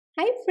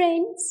Hi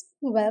friends,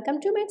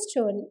 welcome to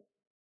Mathstoon.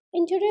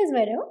 In today's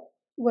video,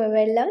 we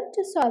will learn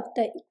to solve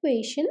the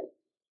equation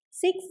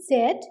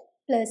 6z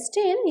plus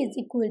 10 is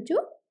equal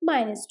to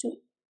minus 2.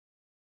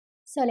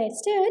 So let's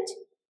start.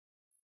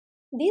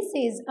 This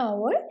is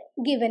our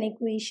given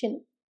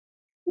equation.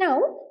 Now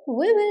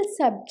we will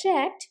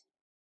subtract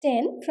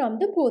 10 from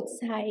the both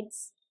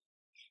sides.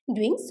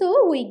 Doing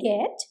so, we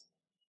get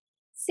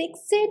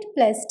 6z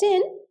plus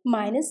 10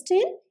 minus 10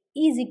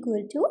 is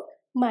equal to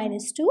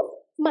minus 2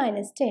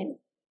 minus 10.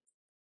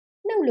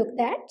 Now look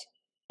that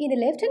in the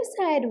left hand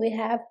side we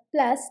have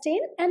plus 10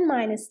 and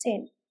minus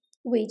 10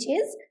 which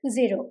is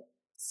 0.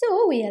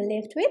 So we are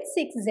left with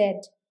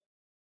 6z.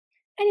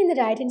 And in the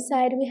right hand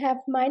side we have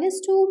minus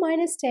 2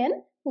 minus 10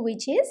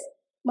 which is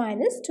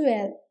minus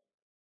 12.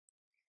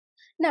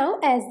 Now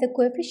as the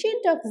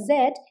coefficient of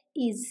z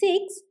is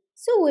 6,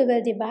 so we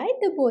will divide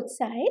the both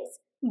sides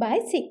by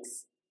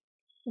 6.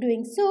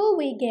 Doing so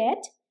we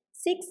get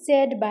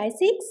 6z by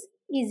 6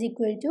 is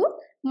equal to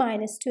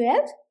minus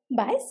 12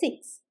 by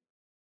 6.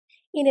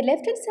 In the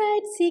left hand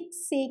side,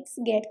 6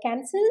 get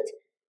cancelled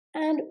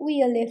and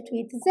we are left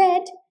with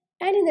z,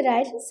 and in the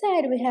right hand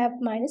side we have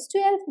minus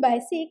 12 by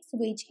 6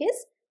 which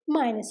is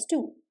minus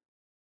 2.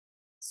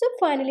 So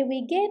finally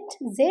we get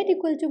z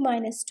equal to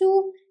minus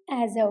 2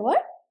 as our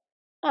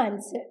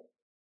answer.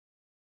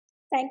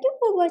 Thank you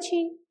for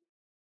watching.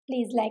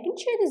 Please like and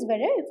share this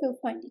video if you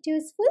find it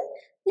useful.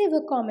 Leave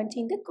a comment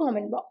in the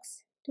comment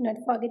box. Do not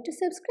forget to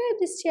subscribe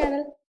this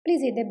channel.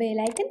 Please hit the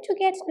bell icon to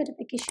get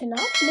notification of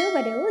new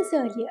videos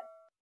earlier.